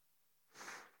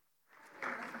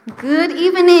Good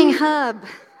evening, Hub.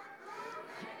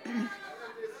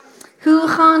 Who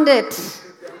found it?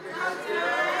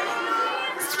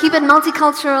 Let's keep it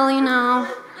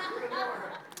multicultural,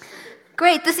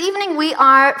 Great. This evening we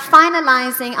are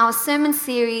finalizing our sermon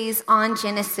series on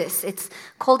Genesis. It's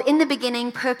called In the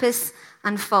Beginning, Purpose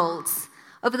Unfolds.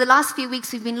 Over the last few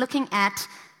weeks, we've been looking at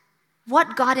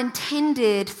what God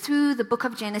intended through the book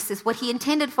of Genesis, what He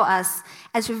intended for us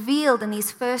as revealed in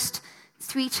these first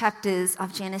 3 chapters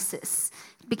of Genesis.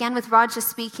 It began with Roger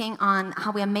speaking on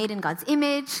how we are made in God's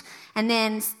image, and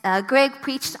then Greg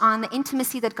preached on the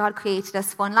intimacy that God created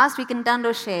us for, and last week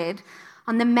Ndando shared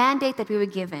on the mandate that we were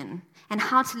given and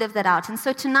how to live that out. And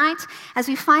so tonight, as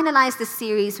we finalize this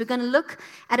series, we're going to look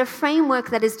at a framework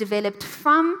that is developed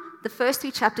from the first 3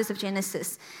 chapters of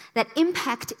Genesis that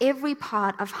impact every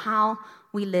part of how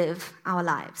we live our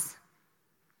lives.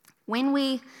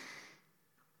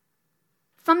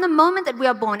 From the moment that we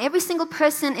are born, every single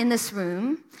person in this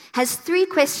room has 3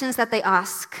 questions that they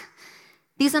ask.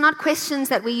 These are not questions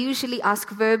that we usually ask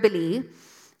verbally.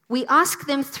 We ask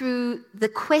them through the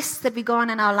quests that we go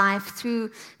on in our life, through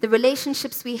the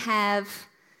relationships we have,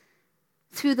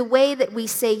 through the way that we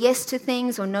say yes to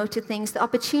things or no to things, the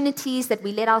opportunities that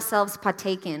we let ourselves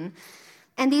partake in.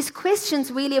 And these questions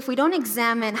really, if we don't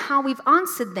examine how we've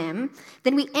answered them,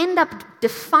 then we end up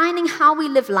defining how we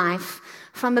live life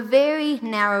from a very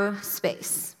narrow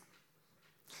space.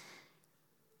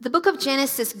 The book of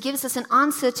Genesis gives us an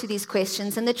answer to these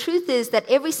questions, and the truth is that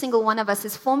every single one of us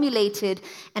has formulated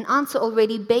an answer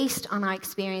already based on our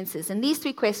experiences. And these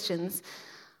 3 questions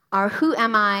are: who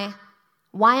am I?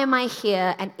 Why am I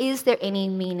here? And is there any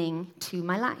meaning to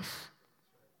my life?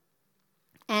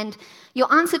 And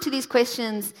your answer to these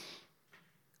questions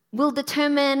will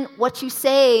determine what you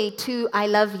say to I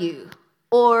love you,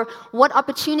 or what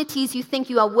opportunities you think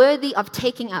you are worthy of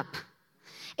taking up.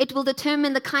 It will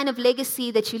determine the kind of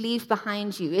legacy that you leave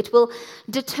behind you. It will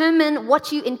determine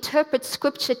what you interpret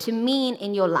Scripture to mean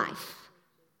in your life.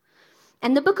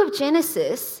 And the book of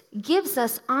Genesis gives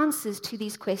us answers to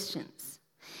these questions.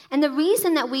 And the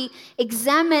reason that we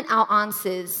examine our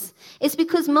answers is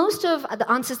because most of the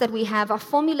answers that we have are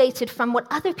formulated from what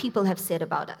other people have said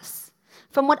about us,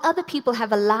 from what other people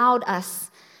have allowed us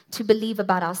to believe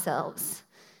about ourselves,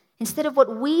 instead of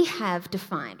what we have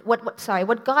defined,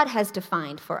 what God has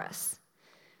defined for us.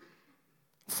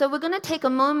 So we're going to take a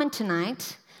moment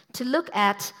tonight to look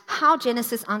at how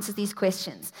Genesis answers these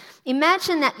questions.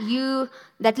 Imagine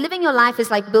that living your life is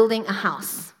like building a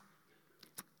house.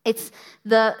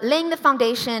 Laying the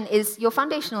foundation is your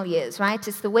foundational years, right?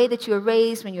 It's the way that you were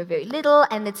raised when you were very little,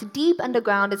 and it's deep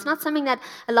underground. It's not something that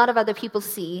a lot of other people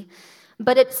see,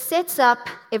 but it sets up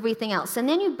everything else. And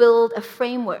then you build a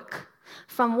framework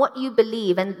from what you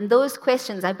believe, and those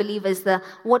questions, I believe, is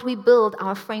what we build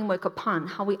our framework upon,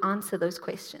 how we answer those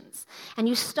questions. And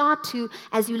you start to,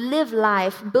 as you live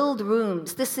life, build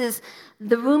rooms. This is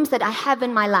the rooms that I have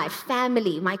in my life: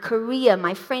 family, my career,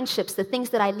 my friendships, the things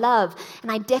that I love,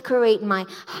 and I decorate my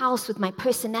house with my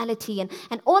personality,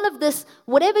 and all of this,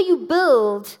 whatever you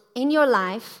build in your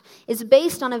life is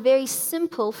based on a very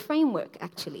simple framework,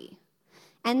 actually.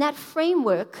 And that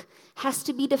framework has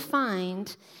to be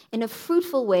defined in a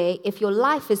fruitful way if your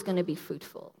life is going to be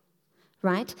fruitful,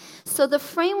 right? So the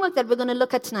framework that we're going to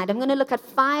look at tonight, I'm going to look at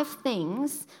 5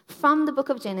 things from the book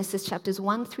of Genesis, chapters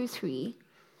 1 through 3,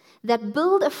 that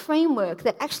build a framework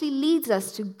that actually leads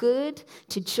us to good,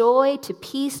 to joy, to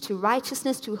peace, to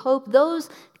righteousness, to hope, those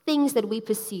things that we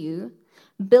pursue,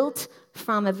 built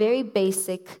from a very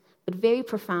basic but very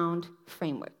profound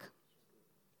framework.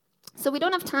 So we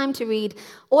don't have time to read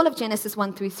all of Genesis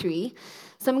 1 through 3,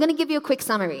 so I'm going to give you a quick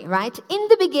summary, right? In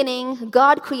the beginning,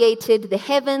 God created the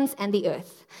heavens and the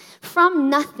earth. From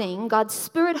nothing, God's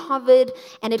Spirit hovered,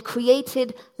 and it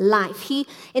created life.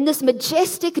 In this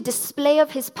majestic display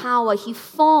of His power, He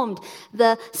formed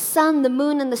the sun, the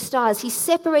moon, and the stars. He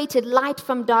separated light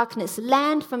from darkness,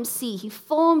 land from sea. He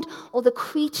formed all the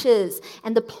creatures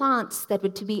and the plants that were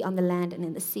to be on the land and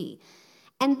in the sea.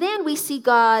 And then we see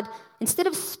God, instead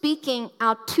of speaking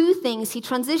out 2 things, He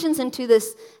transitions into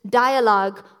this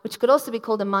dialogue, which could also be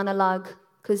called a monologue,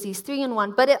 because He's 3 in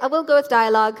 1. But I will go with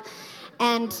dialogue.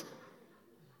 And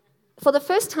for the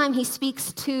first time, He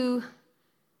speaks to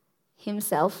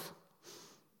Himself.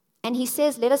 And He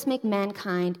says, let us make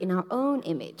mankind in our own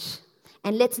image.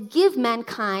 And let's give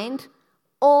mankind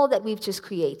all that we've just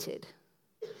created.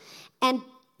 And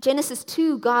Genesis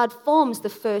 2, God forms the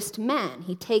first man.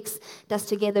 He takes dust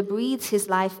together, breathes His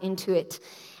life into it,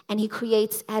 and He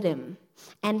creates Adam.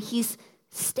 And He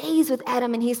stays with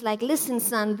Adam, and He's like, listen,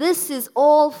 son, this is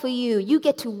all for you. You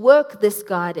get to work this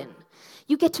garden.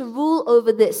 You get to rule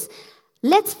over this.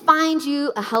 let's find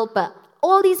you a helper.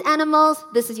 All these animals,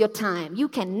 this is your time. You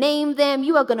can name them.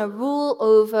 You are going to rule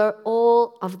over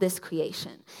all of this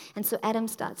creation. And so Adam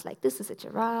starts like, this is a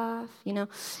giraffe,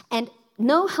 And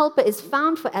no helper is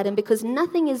found for Adam because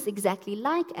nothing is exactly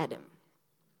like Adam.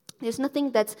 There's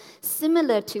nothing that's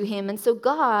similar to him. And so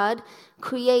God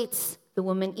creates the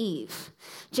woman Eve.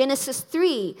 Genesis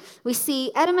 3, we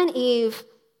see Adam and Eve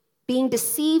being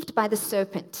deceived by the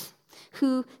serpent,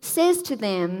 who says to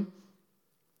them,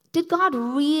 did God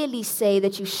really say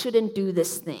that you shouldn't do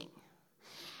this thing?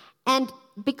 And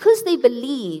because they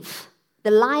believe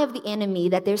the lie of the enemy,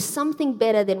 that there's something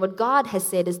better than what God has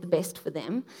said is the best for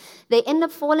them, they end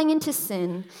up falling into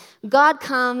sin. God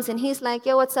comes and he's like,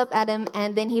 yo, what's up, Adam?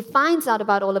 And then he finds out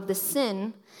about all of the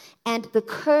sin, and the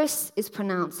curse is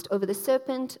pronounced over the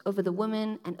serpent, over the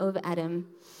woman, and over Adam.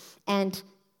 And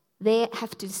they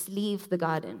have to just leave the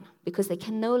garden because they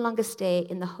can no longer stay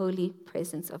in the holy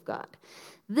presence of God.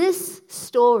 This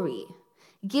story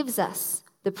gives us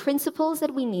the principles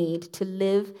that we need to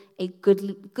live a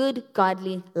good,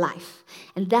 godly life.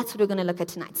 And that's what we're going to look at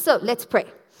tonight. So let's pray.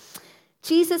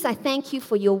 Jesus, I thank you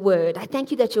for your word. I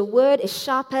thank you that your word is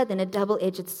sharper than a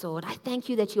double-edged sword. I thank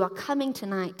you that you are coming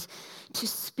tonight to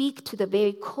speak to the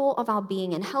very core of our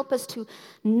being and help us to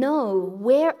know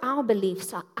where our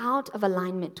beliefs are out of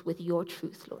alignment with your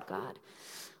truth, Lord God.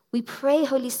 We pray,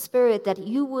 Holy Spirit, that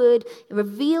you would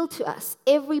reveal to us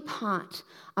every part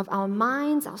of our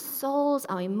minds, our souls,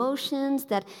 our emotions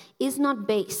that is not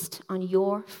based on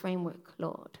your framework,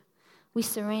 Lord. We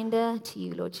surrender to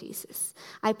you, Lord Jesus.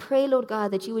 I pray, Lord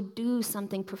God, that you would do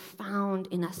something profound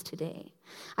in us today.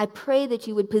 I pray that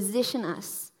you would position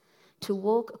us to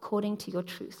walk according to your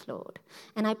truth, Lord.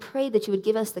 And I pray that you would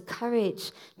give us the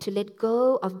courage to let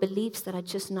go of beliefs that are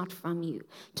just not from you,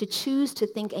 to choose to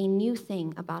think a new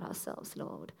thing about ourselves,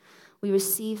 Lord. We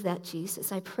receive that,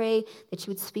 Jesus. I pray that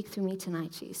you would speak through me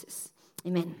tonight, Jesus.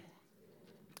 Amen.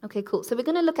 Okay, cool. So we're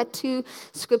going to look at 2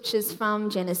 scriptures from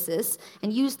Genesis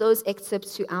and use those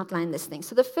excerpts to outline this thing.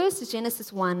 So the first is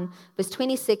Genesis 1, verse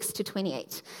 26 to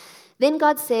 28. Then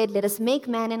God said, let us make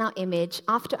man in our image,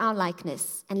 after our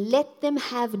likeness, and let them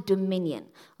have dominion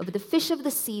over the fish of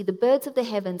the sea, the birds of the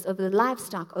heavens, over the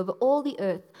livestock, over all the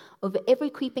earth, over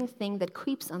every creeping thing that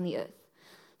creeps on the earth.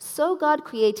 So God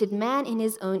created man in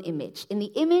his own image. In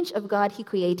the image of God he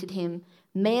created him.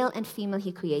 Male and female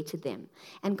he created them.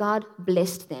 And God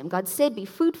blessed them. God said, be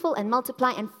fruitful and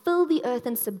multiply and fill the earth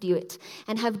and subdue it,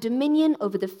 and have dominion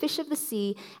over the fish of the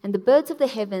sea and the birds of the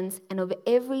heavens and over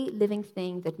every living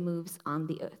thing that moves on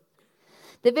the earth.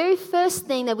 The very first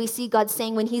thing that we see God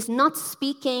saying when he's not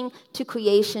speaking to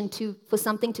creation for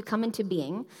something to come into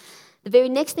being, the very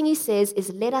next thing he says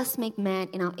is, let us make man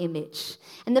in our image.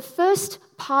 And the first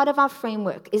part of our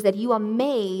framework is that you are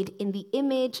made in the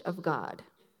image of God.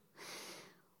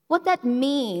 What that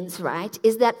means, right,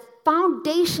 is that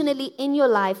foundationally in your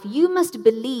life, you must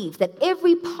believe that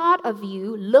every part of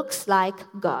you looks like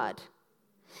God.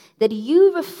 That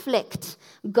you reflect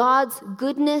God's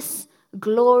goodness,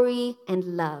 glory, and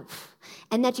love.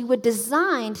 And that you were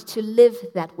designed to live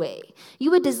that way.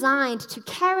 You were designed to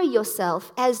carry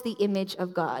yourself as the image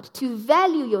of God. To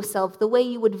value yourself the way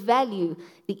you would value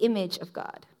the image of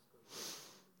God.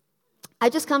 I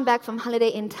just come back from holiday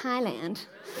in Thailand.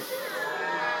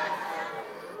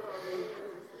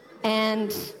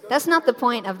 And that's not the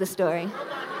point of the story.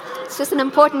 It's just an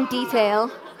important detail.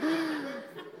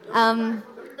 And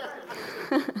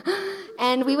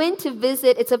we went to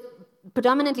visit, it's a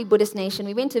predominantly Buddhist nation.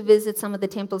 We went to visit some of the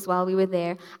temples while we were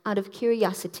there out of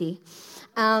curiosity.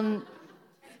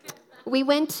 We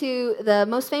went to the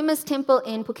most famous temple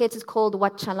in Phuket. It's called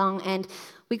Wat Chalong. And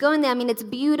we go in there. I mean, it's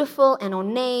beautiful and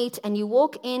ornate. And you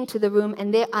walk into the room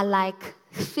and there are like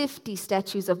 50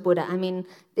 statues of Buddha. I mean,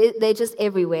 they're just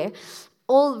everywhere,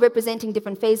 all representing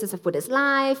different phases of Buddha's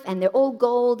life, and they're all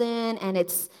golden, and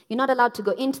you're not allowed to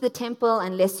go into the temple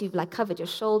unless you've like covered your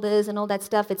shoulders and all that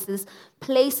stuff. It's this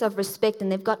place of respect,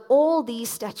 and they've got all these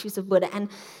statues of Buddha, and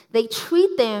they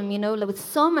treat them, with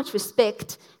so much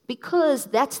respect because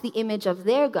that's the image of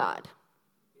their God.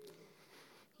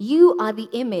 You are the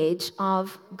image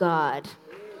of God.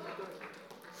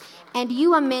 And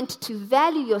you are meant to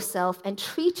value yourself and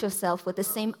treat yourself with the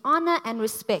same honor and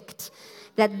respect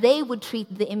that they would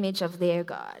treat the image of their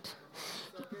God.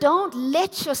 Don't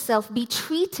let yourself be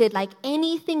treated like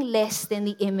anything less than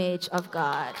the image of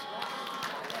God.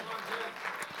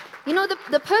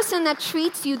 The person that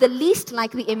treats you the least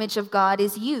like the image of God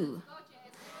is you.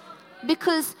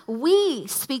 Because we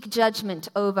speak judgment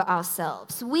over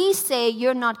ourselves. We say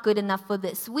you're not good enough for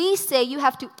this. We say you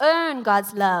have to earn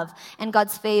God's love and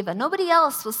God's favor. Nobody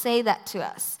else will say that to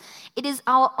us. It is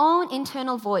our own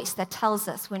internal voice that tells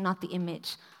us we're not the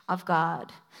image of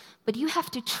God. But you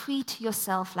have to treat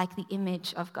yourself like the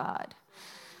image of God.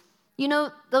 You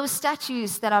know, those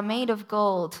statues that are made of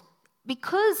gold,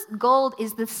 because gold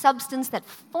is the substance that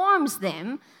forms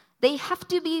them, they have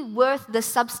to be worth the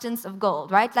substance of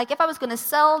gold, right? Like if I was going to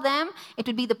sell them, it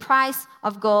would be the price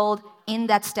of gold in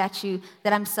that statue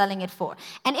that I'm selling it for.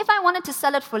 And if I wanted to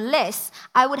sell it for less,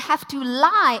 I would have to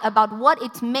lie about what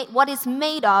is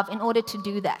made of in order to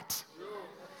do that.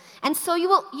 And so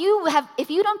if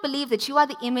you don't believe that you are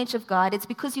the image of God, it's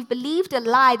because you've believed a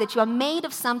lie that you are made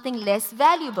of something less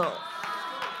valuable.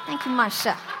 Thank you,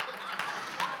 Marsha.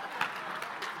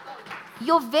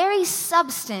 Your very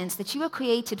substance that you were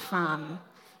created from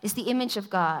is the image of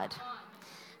God.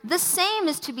 The same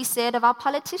is to be said of our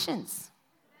politicians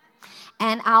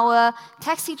and our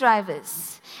taxi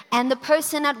drivers and the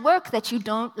person at work that you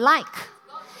don't like.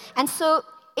 And so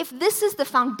if this is the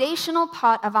foundational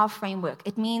part of our framework,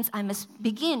 it means I must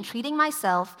begin treating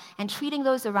myself and treating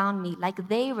those around me like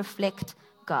they reflect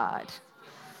God.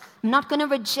 I'm not going to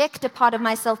reject a part of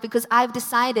myself because I've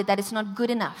decided that it's not good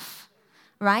enough.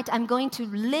 Right? I'm going to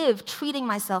live treating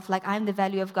myself like I'm the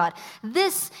value of God.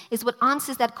 This is what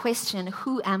answers that question,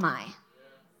 who am I?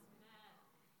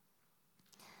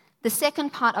 The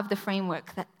second part of the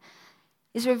framework that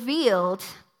is revealed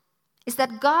is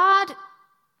that God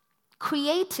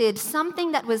created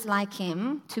something that was like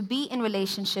him to be in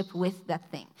relationship with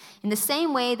that thing. In the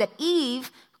same way that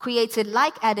Eve created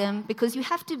like Adam, because you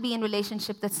have to be in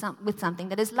relationship with something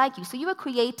that is like you. So you were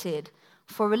created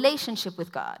for relationship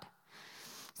with God.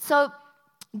 So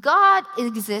God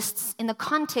exists in the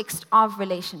context of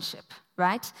relationship,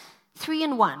 right? 3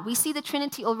 in 1. We see the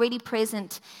Trinity already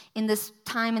present in this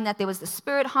time in that there was the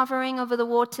Spirit hovering over the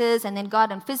waters and then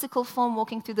God in physical form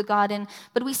walking through the garden.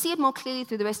 But we see it more clearly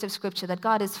through the rest of Scripture that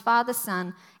God is Father,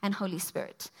 Son, and Holy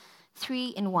Spirit. 3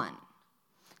 in 1.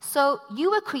 So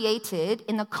you were created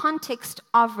in the context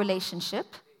of relationship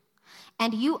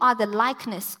and you are the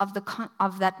likeness of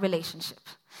that relationship.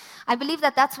 I believe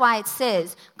that that's why it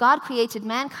says, God created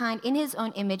mankind in his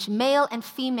own image, male and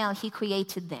female, he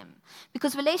created them.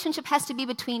 Because relationship has to be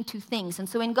between two things. And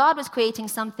so when God was creating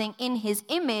something in his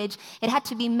image, it had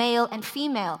to be male and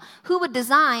female, who were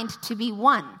designed to be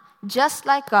one, just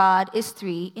like God is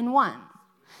 3 in 1.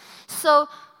 So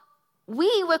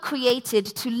we were created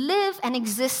to live and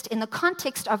exist in the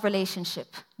context of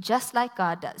relationship, just like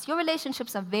God does. Your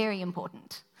relationships are very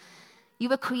important. You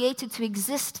were created to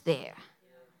exist there.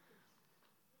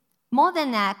 More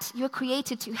than that, you're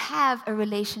created to have a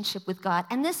relationship with God.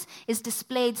 And this is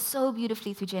displayed so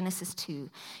beautifully through Genesis 2.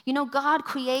 You know, God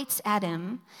creates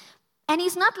Adam, and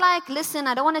he's not like, listen,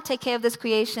 I don't want to take care of this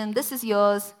creation. This is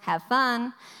yours. Have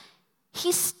fun.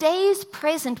 He stays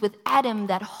present with Adam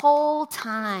that whole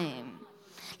time.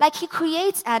 Like he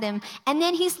creates Adam, and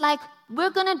then he's like,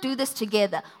 we're going to do this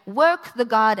together. Work the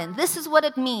garden. This is what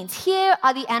it means. Here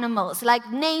are the animals.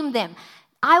 Like, name them.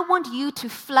 I want you to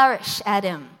flourish,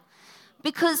 Adam.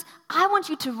 Because I want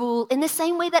you to rule in the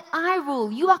same way that I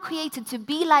rule. You are created to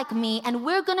be like me, and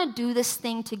we're going to do this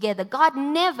thing together. God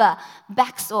never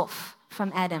backs off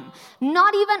from Adam,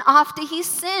 not even after he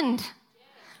sinned,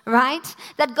 right?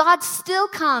 That God still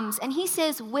comes, and he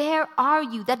says, where are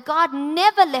you? That God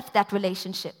never left that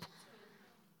relationship.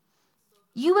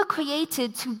 You were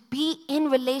created to be in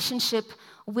relationship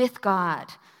with God.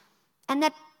 And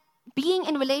that being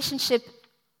in relationship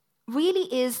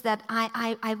really is that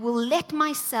I will let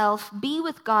myself be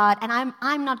with God, and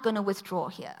I'm not going to withdraw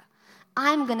here.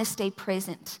 I'm going to stay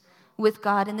present with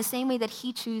God in the same way that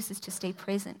he chooses to stay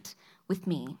present with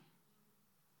me.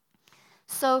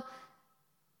 So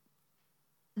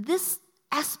this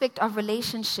aspect of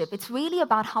relationship, it's really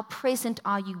about how present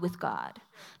are you with God,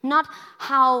 not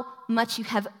how much you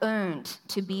have earned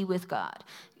to be with God.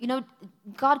 You know,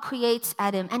 God creates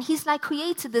Adam, and he's like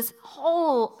created this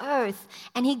whole earth,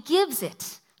 and he gives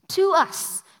it to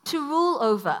us to rule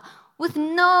over with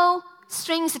no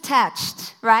strings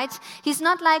attached, right? He's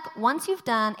not like, once you've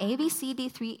done A, B, C, D,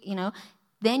 3,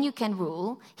 then you can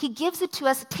rule. He gives it to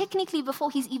us technically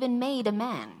before he's even made a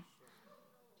man.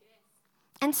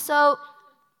 And so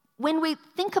when we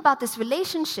think about this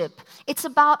relationship, it's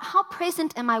about how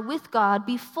present am I with God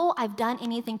before I've done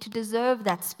anything to deserve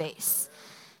that space.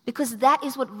 Because that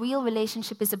is what real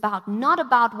relationship is about. Not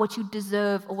about what you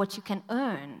deserve or what you can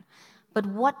earn, but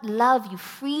what love you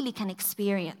freely can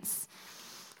experience.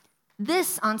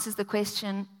 This answers the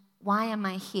question, why am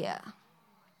I here?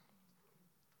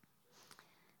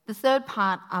 The third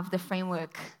part of the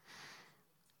framework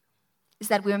is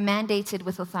that we're mandated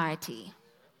with authority.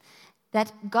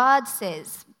 That God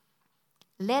says,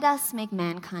 let us make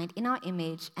mankind in our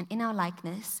image and in our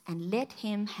likeness, and let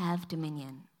him have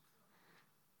dominion.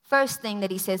 First thing that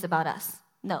he says about us.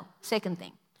 No, second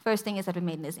thing. First thing is that we're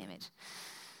made in his image.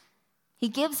 He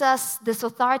gives us this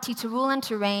authority to rule and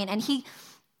to reign, and he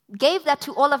gave that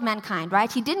to all of mankind,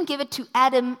 right? He didn't give it to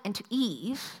Adam and to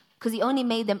Eve, because he only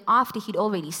made them after he'd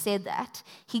already said that.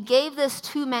 He gave this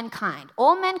to mankind.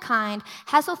 All mankind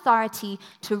has authority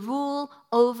to rule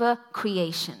over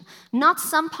creation. Not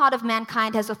some part of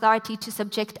mankind has authority to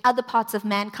subject other parts of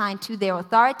mankind to their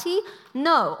authority.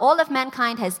 No, all of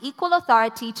mankind has equal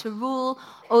authority to rule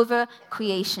over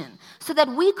creation so that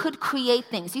we could create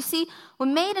things. You see, we're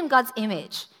made in God's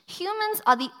image. Humans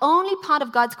are the only part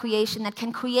of God's creation that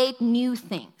can create new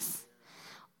things.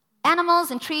 Animals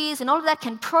and trees and all of that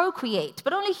can procreate,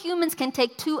 but only humans can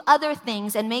take two other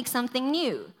things and make something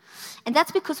new. And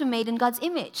that's because we're made in God's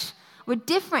image. We're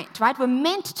different, right? We're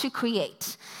meant to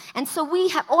create. And so we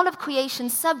have all of creation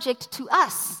subject to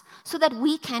us so that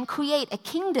we can create a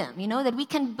kingdom, that we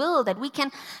can build, that we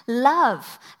can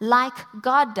love like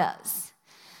God does.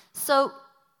 So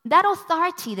that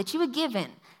authority that you were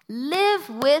given, live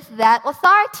with that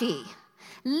authority.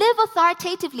 Live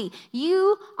authoritatively.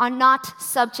 You are not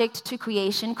subject to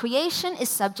creation. Creation is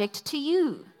subject to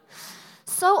you.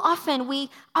 So often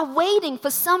we are waiting for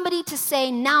somebody to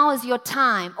say, now is your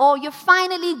time, or you're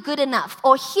finally good enough,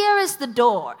 or here is the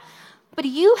door. But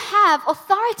you have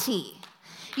authority.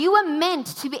 You were meant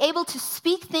to be able to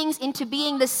speak things into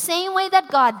being the same way that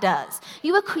God does.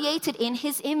 You were created in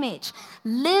his image.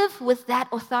 Live with that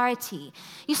authority.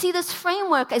 You see, this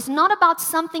framework is not about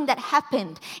something that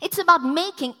happened. It's about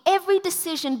making every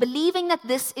decision believing that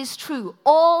this is true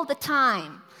all the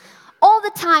time. All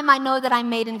the time I know that I'm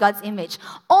made in God's image.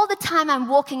 All the time I'm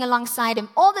walking alongside him.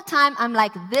 All the time I'm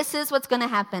like, this is what's going to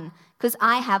happen. Because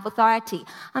I have authority.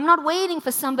 I'm not waiting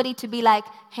for somebody to be like,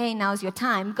 hey, now's your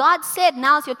time. God said,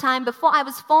 now's your time before I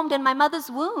was formed in my mother's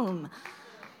womb.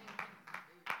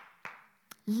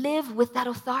 Live with that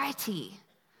authority.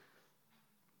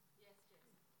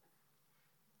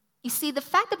 You see, the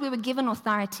fact that we were given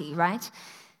authority, right?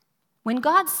 When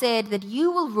God said that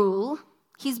you will rule,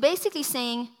 he's basically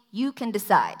saying you can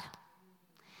decide.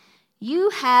 You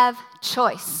have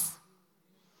choice.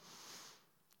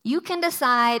 You can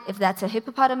decide if that's a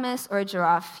hippopotamus or a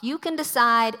giraffe. You can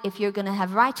decide if you're going to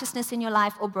have righteousness in your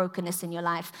life or brokenness in your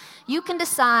life. You can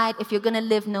decide if you're going to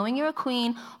live knowing you're a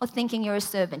queen or thinking you're a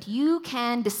servant. You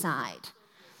can decide.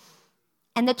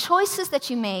 And the choices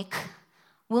that you make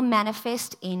will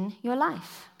manifest in your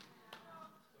life.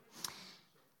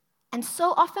 And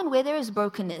so often where there is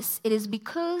brokenness, it is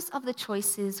because of the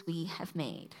choices we have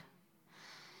made.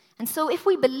 And so if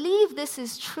we believe this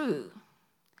is true,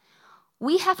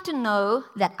 we have to know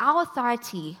that our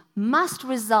authority must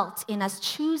result in us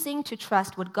choosing to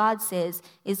trust what God says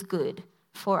is good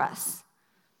for us.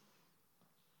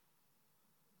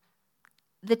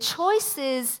 The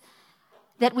choices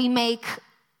that we make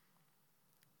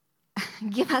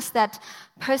give us that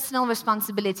personal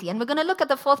responsibility. And we're going to look at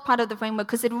the fourth part of the framework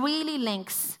because it really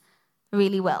links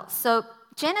really well. So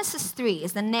Genesis 3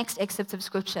 is the next excerpt of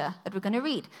scripture that we're going to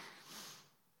read.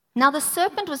 Now the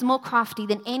serpent was more crafty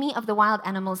than any of the wild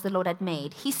animals the Lord had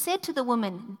made. He said to the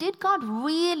woman, "Did God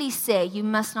really say you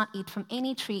must not eat from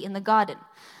any tree in the garden?"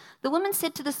 The woman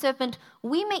said to the serpent,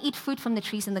 "We may eat fruit from the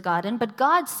trees in the garden, but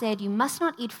God said you must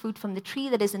not eat fruit from the tree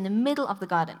that is in the middle of the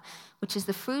garden, which is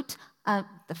the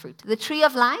tree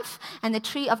of life and the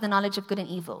tree of the knowledge of good and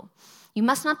evil. You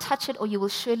must not touch it or you will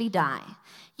surely die."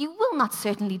 "You will not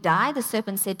certainly die," the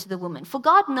serpent said to the woman, "for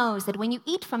God knows that when you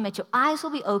eat from it, your eyes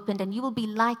will be opened and you will be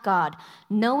like God,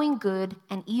 knowing good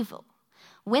and evil."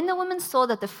 When the woman saw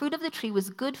that the fruit of the tree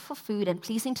was good for food and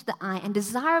pleasing to the eye and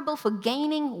desirable for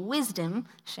gaining wisdom,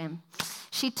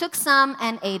 she took some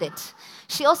and ate it.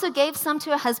 She also gave some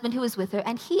to her husband who was with her,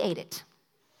 and he ate it.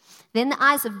 Then the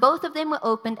eyes of both of them were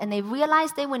opened, and they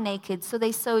realized they were naked, so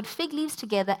they sewed fig leaves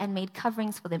together and made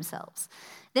coverings for themselves.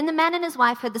 Then the man and his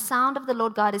wife heard the sound of the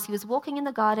Lord God as he was walking in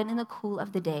the garden in the cool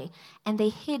of the day, and they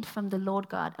hid from the Lord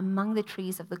God among the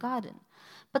trees of the garden.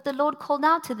 But the Lord called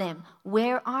out to them,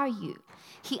 "Where are you?"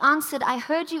 He answered, "I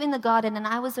heard you in the garden, and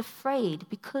I was afraid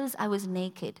because I was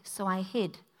naked, so I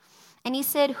hid." And he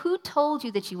said, "Who told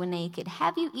you that you were naked?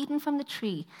 Have you eaten from the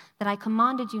tree that I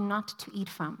commanded you not to eat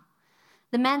from?"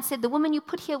 The man said, "The woman you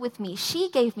put here with me, she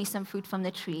gave me some fruit from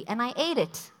the tree, and I ate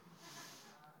it."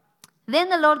 Then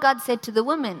the Lord God said to the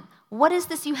woman, "What is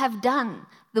this you have done?"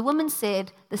 The woman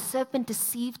said, "The serpent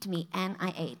deceived me, and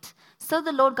I ate." So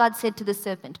the Lord God said to the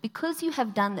serpent, "Because you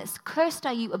have done this, cursed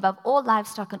are you above all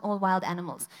livestock and all wild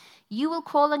animals. You will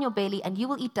crawl on your belly, and you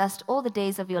will eat dust all the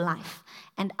days of your life.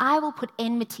 And I will put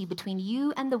enmity between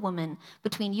you and the woman,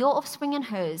 between your offspring and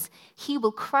hers. He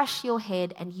will crush your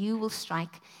head, and you will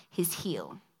strike his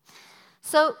heel."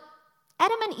 So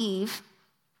Adam and Eve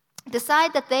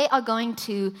decide that they are going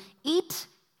to eat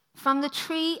from the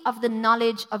tree of the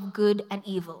knowledge of good and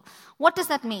evil. What does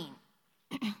that mean?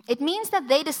 It means that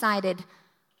they decided,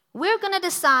 we're going to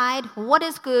decide what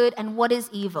is good and what is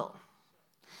evil.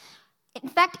 In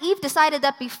fact, Eve decided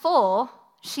that before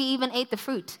she even ate the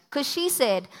fruit, because she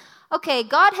said, okay,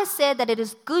 God has said that it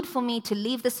is good for me to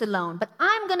leave this alone, but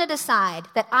I'm going to decide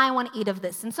that I want to eat of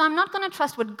this. And so I'm not going to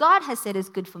trust what God has said is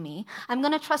good for me. I'm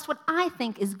going to trust what I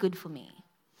think is good for me.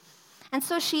 And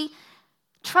so she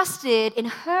trusted in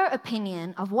her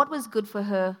opinion of what was good for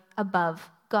her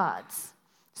above God's.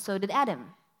 So did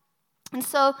Adam. And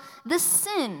so this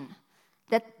sin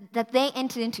that they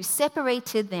entered into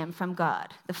separated them from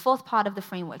God. The fourth part of the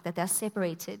framework, that they're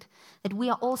separated, that we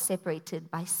are all separated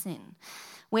by sin.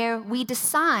 Where we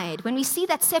decide, when we see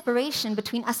that separation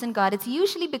between us and God, it's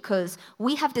usually because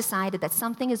we have decided that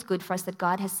something is good for us that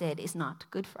God has said is not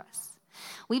good for us.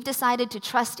 We've decided to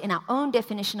trust in our own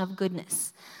definition of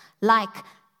goodness. Like,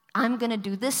 I'm going to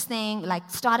do this thing, like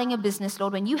starting a business,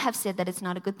 Lord, when you have said that it's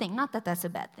not a good thing. Not that that's a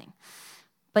bad thing.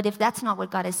 But if that's not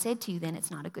what God has said to you, then it's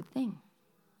not a good thing.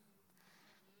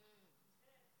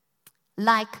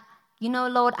 Like,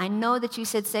 Lord, I know that you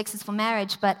said sex is for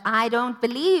marriage, but I don't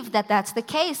believe that that's the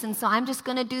case, and so I'm just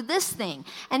going to do this thing.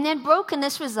 And then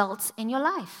brokenness results in your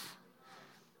life.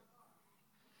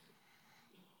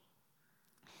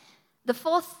 The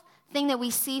fourth thing that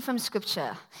we see from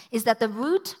Scripture is that the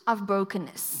root of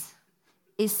brokenness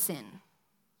is sin.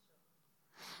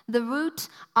 The root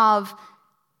of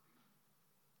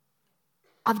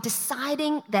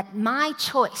deciding that my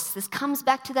choice, this comes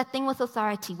back to that thing with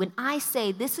authority, when I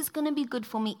say this is going to be good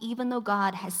for me, even though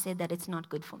God has said that it's not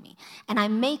good for me. And I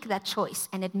make that choice,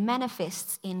 and it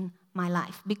manifests in my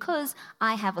life because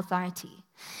I have authority.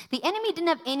 The enemy didn't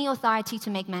have any authority to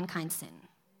make mankind sin.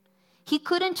 He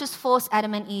couldn't just force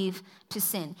Adam and Eve to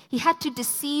sin. He had to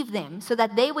deceive them so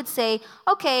that they would say,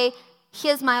 okay,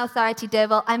 here's my authority,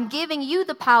 devil. I'm giving you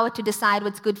the power to decide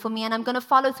what's good for me, and I'm going to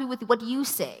follow through with what you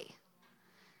say.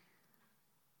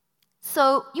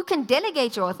 So you can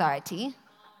delegate your authority,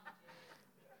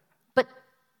 but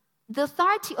the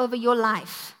authority over your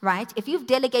life, right? If you've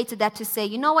delegated that to say,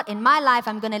 you know what, in my life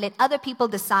I'm going to let other people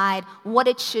decide what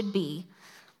it should be,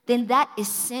 then that is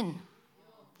sin.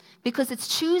 Because it's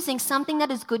choosing something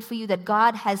that is good for you that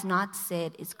God has not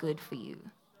said is good for you.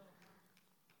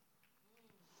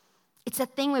 It's a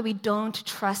thing where we don't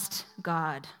trust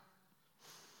God.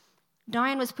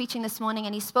 Dorian was preaching this morning,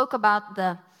 and he spoke about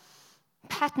the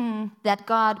pattern that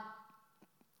God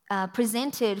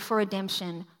presented for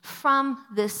redemption from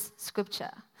this scripture.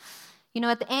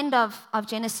 At the end of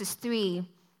Genesis 3,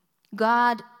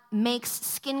 God makes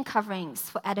skin coverings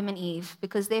for Adam and Eve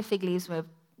because their fig leaves were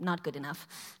not good enough,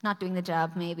 not doing the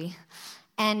job maybe.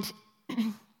 And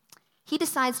he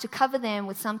decides to cover them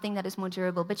with something that is more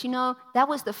durable. But that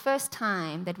was the first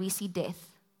time that we see death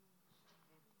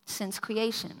since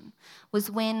creation,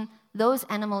 was when those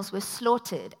animals were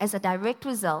slaughtered as a direct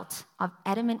result of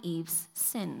Adam and Eve's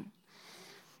sin.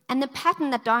 And the pattern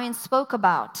that Dorian spoke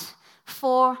about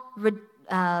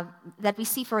that we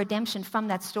see for redemption from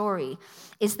that story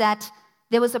is that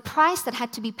there was a price that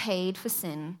had to be paid for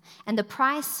sin, and the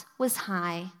price was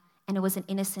high, and it was an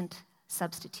innocent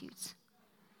substitute.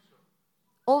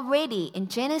 Already in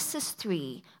Genesis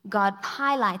 3, God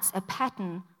highlights a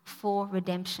pattern for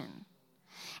redemption.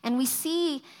 And we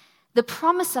see the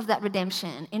promise of that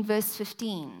redemption in verse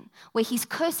 15, where he's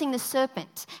cursing the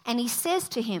serpent, and he says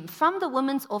to him, from the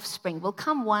woman's offspring will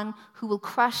come one who will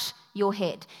crush your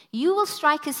head. You will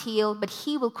strike his heel, but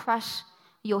he will crush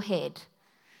your head.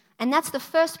 And that's the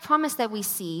first promise that we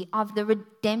see of the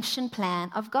redemption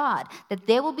plan of God, that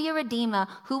there will be a Redeemer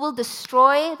who will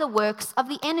destroy the works of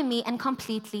the enemy and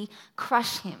completely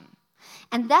crush him.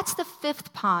 And that's the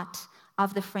fifth part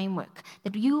of the framework,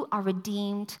 that you are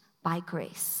redeemed by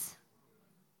grace.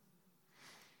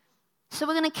 So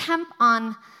we're going to camp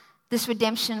on this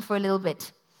redemption for a little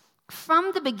bit.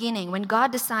 From the beginning, when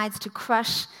God decides to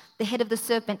crush the head of the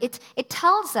serpent, it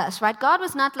tells us, right? God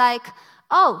was not like,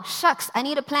 oh, shucks, I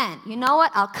need a plan. You know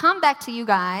what? I'll come back to you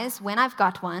guys when I've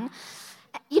got one.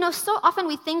 So often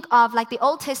we think of like the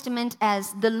Old Testament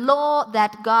as the law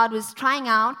that God was trying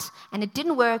out and it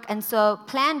didn't work, and so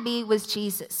plan B was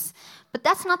Jesus. But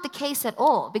that's not the case at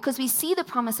all, because we see the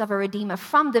promise of a Redeemer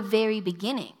from the very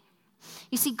beginning.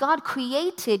 You see, God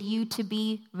created you to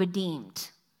be redeemed.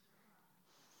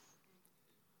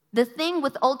 The thing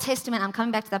with Old Testament, I'm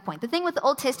coming back to that point. The thing with the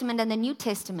Old Testament and the New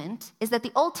Testament is that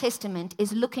the Old Testament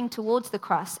is looking towards the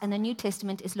cross and the New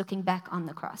Testament is looking back on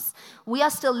the cross. We are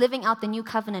still living out the New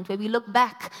Covenant where we look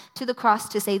back to the cross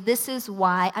to say, this is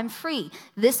why I'm free.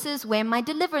 This is where my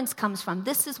deliverance comes from.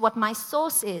 This is what my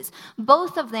source is.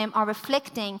 Both of them are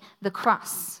reflecting the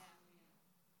cross.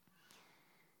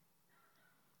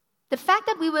 The fact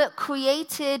that we were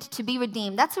created to be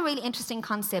redeemed, that's a really interesting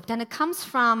concept, and it comes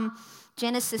from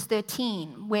Genesis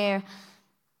 13, where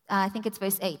I think it's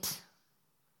verse 8.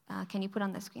 Can you put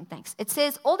on the screen? Thanks. It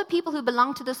says, all the people who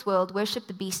belong to this world worship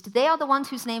the beast. They are the ones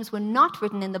whose names were not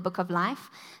written in the book of life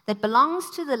that belongs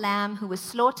to the Lamb who was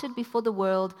slaughtered before the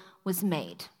world was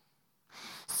made.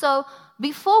 So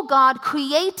before God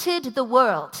created the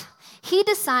world, He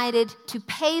decided to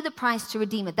pay the price to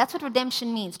redeem it. That's what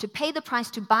redemption means, to pay the price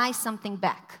to buy something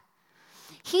back.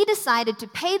 He decided to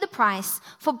pay the price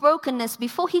for brokenness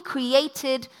before He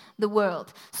created the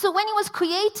world. So when He was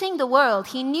creating the world,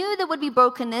 He knew there would be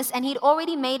brokenness and He'd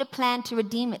already made a plan to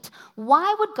redeem it.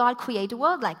 Why would God create a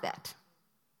world like that?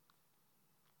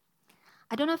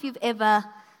 I don't know if you've ever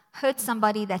hurt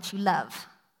somebody that you love.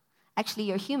 Actually,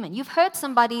 you're human. You've hurt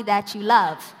somebody that you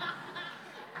love.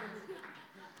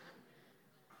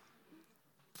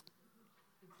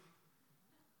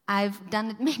 I've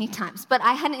done it many times, but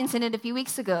I had an incident a few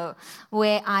weeks ago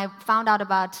where I found out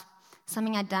about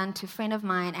something I'd done to a friend of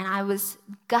mine, and I was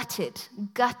gutted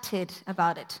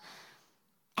about it.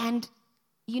 And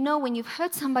you know, when you've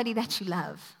hurt somebody that you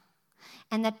love,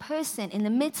 and that person, in the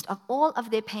midst of all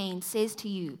of their pain, says to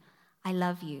you, I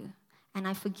love you, and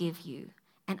I forgive you,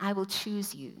 and I will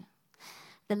choose you.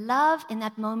 The love in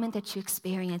that moment that you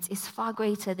experience is far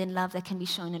greater than love that can be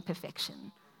shown in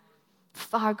perfection.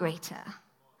 Far greater.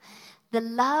 The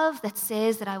love that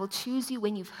says that I will choose you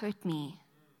when you've hurt me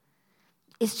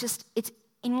is just, it's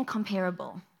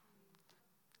incomparable.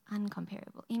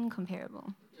 Incomparable.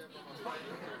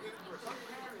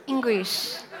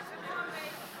 English.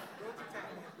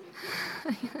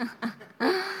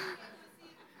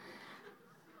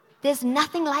 There's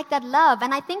nothing like that love.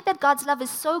 And I think that God's love is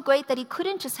so great that He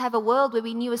couldn't just have a world where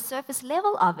we knew a surface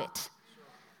level of it.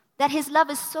 That His love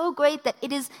is so great that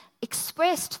it is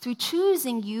expressed through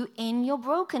choosing you in your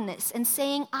brokenness and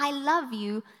saying, I love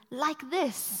you like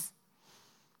this.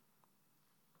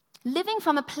 Living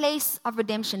from a place of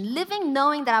redemption, living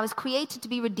knowing that I was created to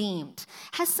be redeemed,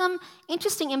 has some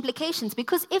interesting implications,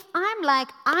 because if I'm like,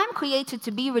 I'm created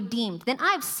to be redeemed, then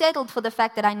I've settled for the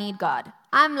fact that I need God.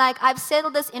 I'm like, I've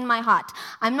settled this in my heart.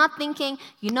 I'm not thinking,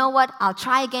 you know what, I'll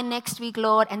try again next week,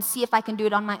 Lord, and see if I can do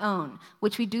it on my own,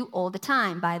 which we do all the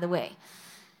time, by the way.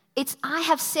 It's, I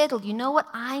have settled, you know what,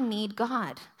 I need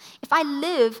God. If I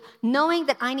live knowing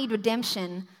that I need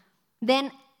redemption,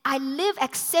 then I live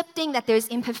accepting that there's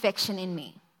imperfection in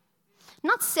me.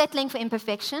 Not settling for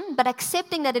imperfection, but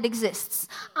accepting that it exists.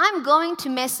 I'm going to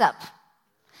mess up.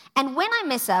 And when I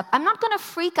mess up, I'm not going to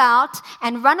freak out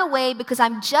and run away because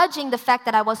I'm judging the fact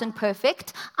that I wasn't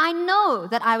perfect. I know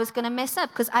that I was going to mess up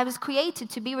because I was created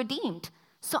to be redeemed.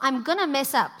 So I'm going to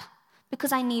mess up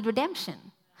because I need redemption.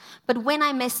 But when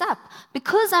I mess up,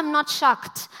 because I'm not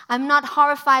shocked, I'm not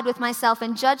horrified with myself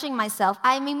and judging myself,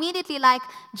 I'm immediately like,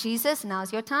 Jesus,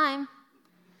 now's your time.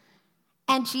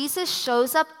 And Jesus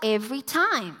shows up every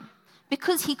time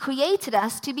because He created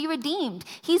us to be redeemed.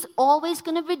 He's always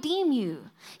going to redeem you.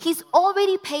 He's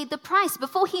already paid the price.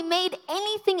 Before He made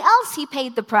anything else, He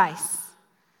paid the price.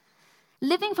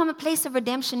 Living from a place of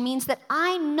redemption means that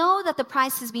I know that the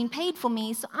price has been paid for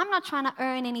me, so I'm not trying to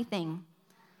earn anything.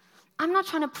 I'm not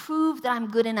trying to prove that I'm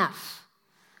good enough.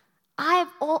 I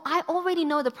already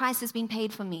know the price has been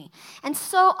paid for me. And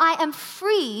so I am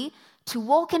free to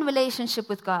walk in relationship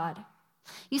with God.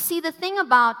 You see, the thing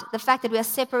about the fact that we are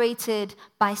separated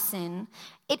by sin,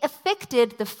 it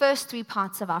affected the first three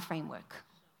parts of our framework.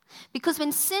 Because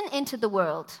when sin entered the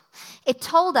world, it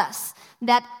told us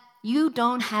that you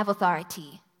don't have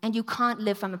authority. And you can't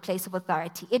live from a place of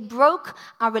authority. It broke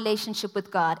our relationship with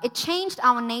God. It changed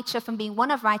our nature from being one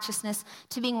of righteousness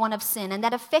to being one of sin. And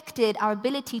that affected our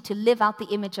ability to live out the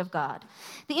image of God.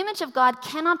 The image of God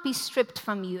cannot be stripped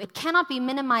from you. It cannot be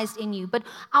minimized in you. But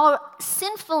our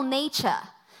sinful nature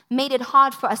made it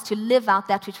hard for us to live out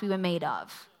that which we were made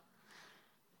of.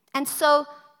 And so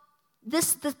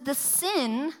the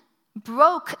sin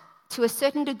broke, to a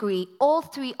certain degree, all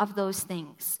three of those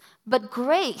things. But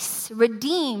grace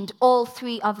redeemed all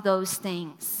three of those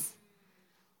things.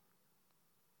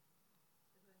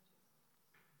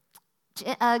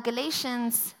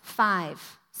 Galatians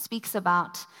 5 speaks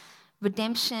about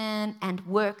redemption and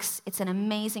works. It's an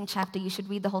amazing chapter. You should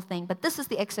read the whole thing. But this is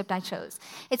the excerpt I chose.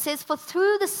 It says, "For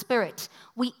through the Spirit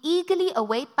we eagerly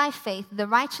await by faith the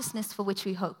righteousness for which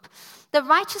we hope." The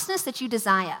righteousness that you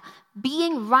desire,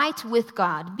 being right with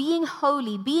God, being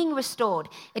holy, being restored,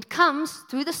 it comes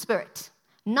through the Spirit,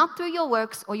 not through your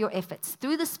works or your efforts,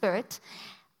 through the Spirit,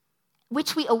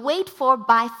 which we await for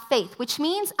by faith, which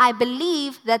means I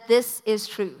believe that this is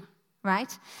true,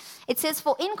 right? It says,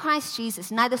 "For in Christ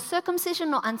Jesus, neither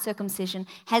circumcision nor uncircumcision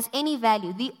has any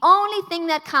value. The only thing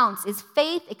that counts is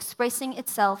faith expressing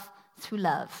itself through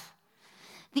love."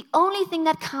 The only thing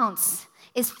that counts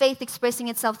is faith expressing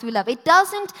itself through love. It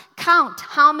doesn't count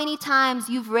how many times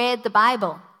you've read the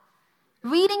Bible.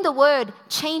 Reading the Word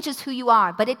changes who you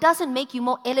are, but it doesn't make you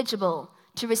more eligible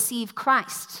to receive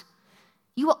Christ.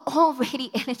 You are already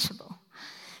eligible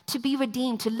to be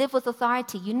redeemed, to live with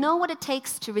authority. You know what it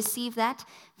takes to receive that?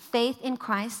 Faith in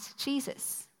Christ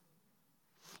Jesus.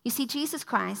 You see, Jesus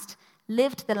Christ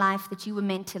lived the life that you were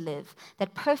meant to live,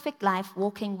 that perfect life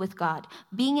walking with God,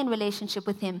 being in relationship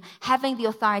with Him, having the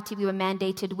authority we were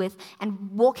mandated with,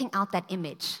 and walking out that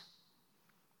image.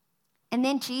 And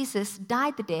then Jesus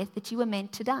died the death that you were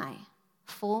meant to die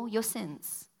for your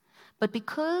sins. But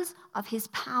because of His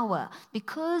power,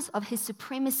 because of His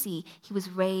supremacy, He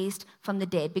was raised from the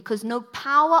dead, because no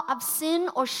power of sin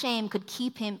or shame could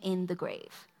keep Him in the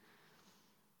grave.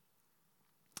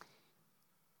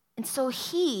 And so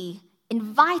He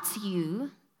invites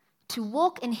you to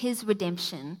walk in His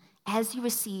redemption as you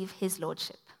receive His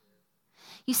lordship.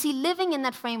 You see, living in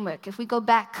that framework, if we go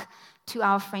back to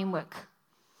our framework,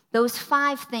 those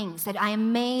 5 things that I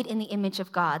am made in the image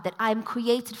of God, that I am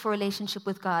created for relationship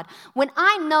with God. When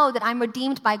I know that I'm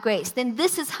redeemed by grace, then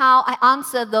this is how I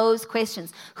answer those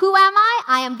questions. Who am I?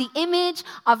 I am the image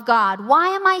of God. Why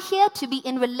am I here? To be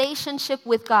in relationship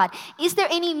with God. Is there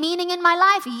any meaning in my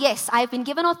life? Yes, I have been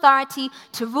given authority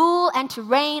to rule and to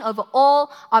reign over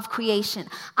all of creation.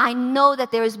 I know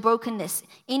that there is brokenness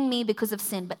in me because of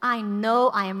sin, but I know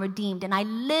I am redeemed and I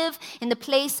live in the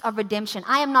place of redemption.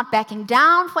 I am not backing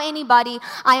down for anybody.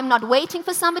 I am not waiting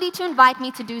for somebody to invite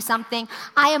me to do something.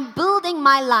 I am building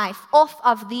my life off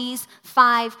of these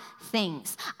 5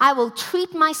 things. I will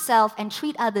treat myself and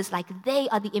treat others like they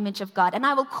are the image of God. And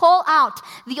I will call out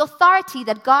the authority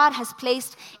that God has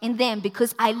placed in them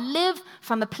because I live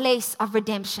from a place of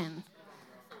redemption.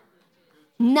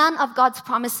 None of God's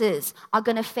promises are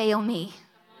going to fail me,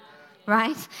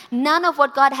 right? None of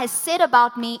what God has said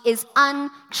about me is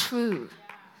untrue.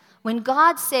 When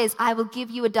God says, I will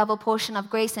give you a double portion of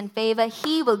grace and favor,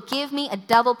 He will give me a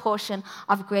double portion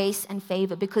of grace and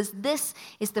favor because this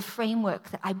is the framework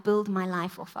that I build my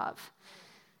life off of.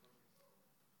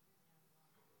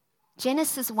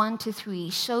 Genesis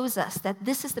 1-3 shows us that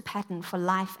this is the pattern for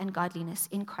life and godliness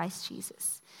in Christ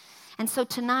Jesus. And so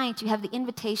tonight you have the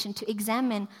invitation to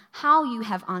examine how you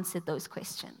have answered those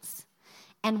questions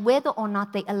and whether or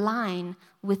not they align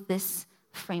with this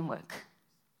framework.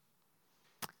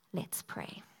 Let's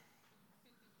pray.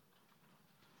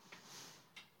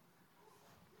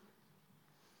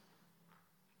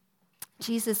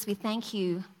 Jesus, we thank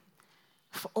you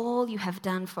for all you have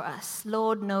done for us.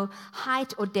 Lord, no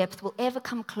height or depth will ever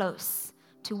come close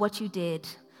to what you did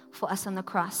for us on the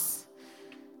cross.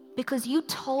 Because you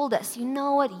told us, you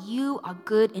know what, you are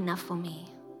good enough for me.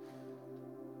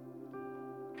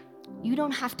 You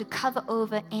don't have to cover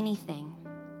over anything.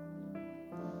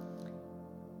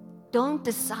 Don't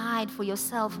decide for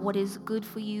yourself what is good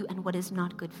for you and what is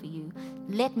not good for you.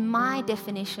 Let my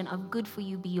definition of good for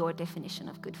you be your definition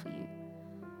of good for you.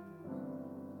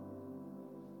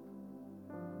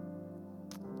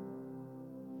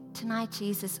 Tonight,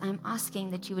 Jesus, I'm asking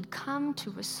that you would come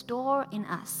to restore in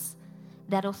us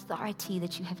that authority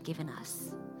that you have given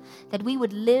us. That we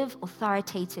would live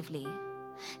authoritatively.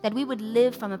 That we would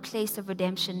live from a place of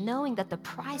redemption, knowing that the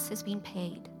price has been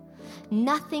paid.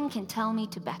 Nothing can tell me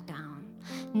to back down.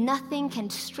 Nothing can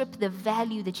strip the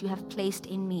value that you have placed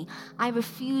in me. I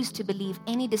refuse to believe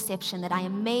any deception that I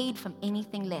am made from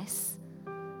anything less.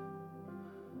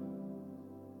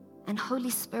 And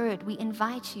Holy Spirit, we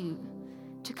invite you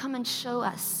to come and show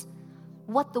us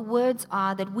what the words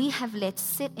are that we have let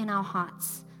sit in our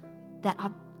hearts that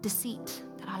are deceit,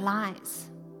 that are lies.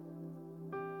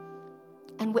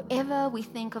 And wherever we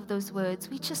think of those words,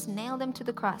 we just nail them to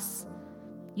the cross.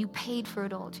 You paid for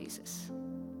it all, Jesus.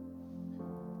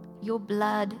 Your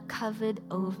blood covered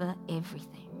over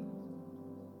everything.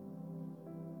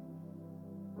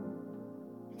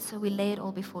 So we lay it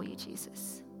all before you,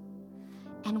 Jesus.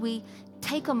 And we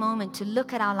take a moment to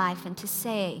look at our life and to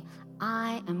say,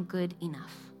 I am good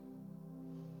enough.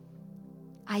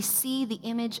 I see the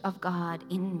image of God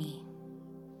in me.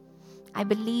 I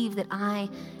believe that I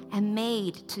am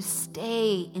made to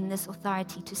stay in this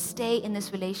authority, to stay in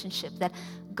this relationship, that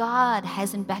God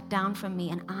hasn't backed down from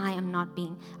me, and I am not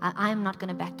going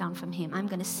to back down from him. I'm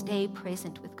going to stay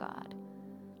present with God.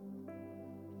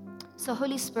 So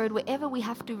Holy Spirit, wherever we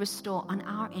have to restore on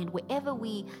our end, wherever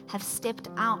we have stepped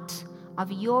out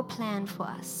of your plan for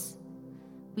us,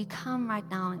 we come right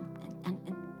now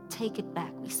and take it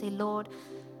back. We say, Lord,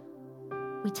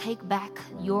 we take back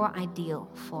your ideal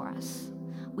for us.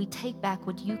 We take back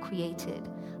what you created,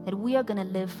 that we are going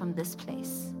to live from this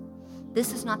place.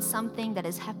 This is not something that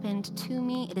has happened to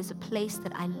me. It is a place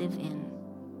that I live in.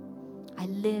 I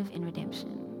live in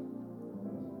redemption.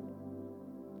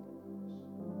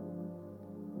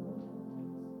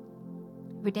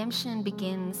 Redemption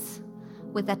begins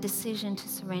with that decision to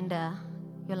surrender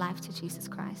your life to Jesus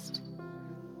Christ.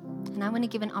 And I want to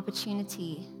give an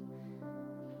opportunity.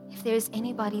 If there is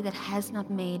anybody that has not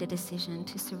made a decision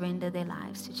to surrender their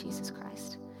lives to Jesus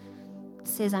Christ,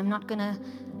 says, I'm not going to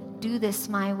do this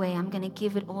my way. I'm going to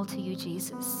give it all to you,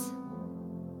 Jesus.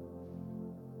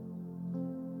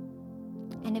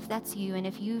 And if that's you, and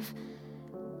if you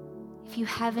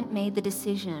haven't made the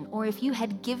decision, or if you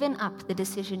had given up the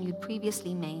decision you'd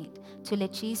previously made to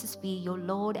let Jesus be your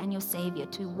Lord and your Savior,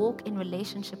 to walk in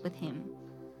relationship with him,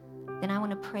 then I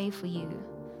want to pray for you.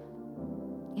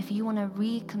 If you want to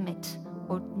recommit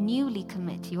or newly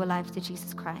commit your life to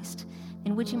Jesus Christ,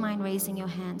 then would you mind raising your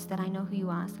hands that I know who you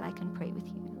are so I can pray with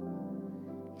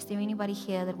you? Is there anybody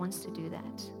here that wants to do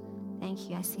that? Thank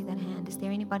you. I see that hand. Is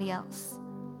there anybody else?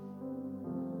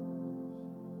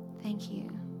 Thank you.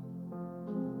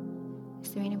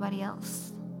 Is there anybody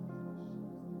else?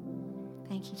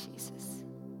 Thank you, Jesus.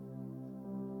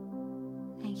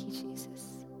 Thank you,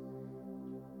 Jesus.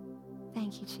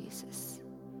 Thank you, Jesus.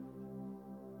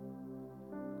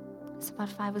 It's about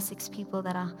 5 or 6 people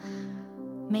that are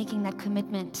making that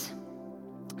commitment.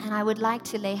 And I would like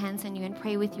to lay hands on you and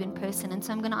pray with you in person. And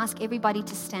so I'm going to ask everybody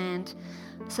to stand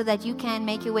so that you can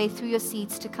make your way through your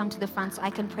seats to come to the front so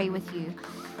I can pray with you.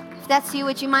 If that's you,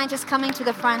 would you mind just coming to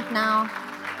the front now?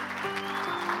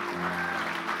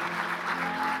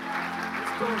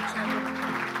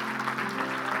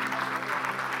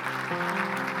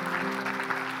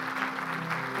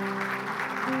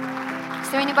 Is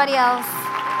there anybody else?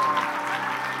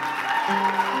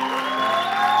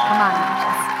 Come on,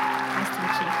 Jess. Nice to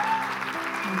meet you.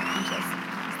 I'm Jess.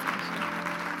 Nice to meet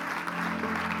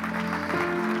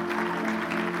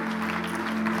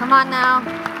you. Come on now.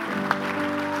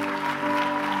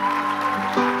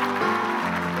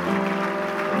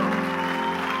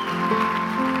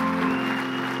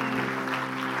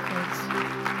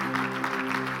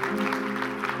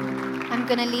 I'm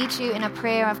going to lead you in a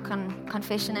prayer of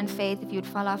confession and faith if you'd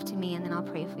follow after me, and then I'll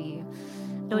pray for you.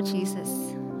 Lord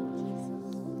Jesus,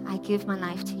 I give my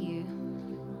life to you.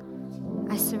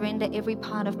 I surrender every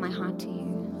part of my heart to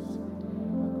you.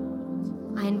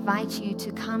 I invite you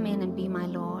to come in and be my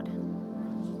Lord.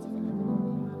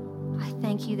 I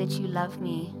thank you that you love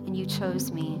me and you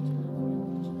chose me.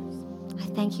 I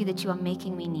thank you that you are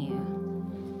making me new.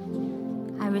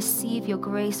 I receive your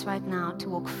grace right now to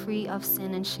walk free of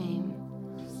sin and shame.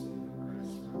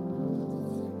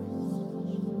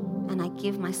 And I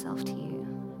give myself to you.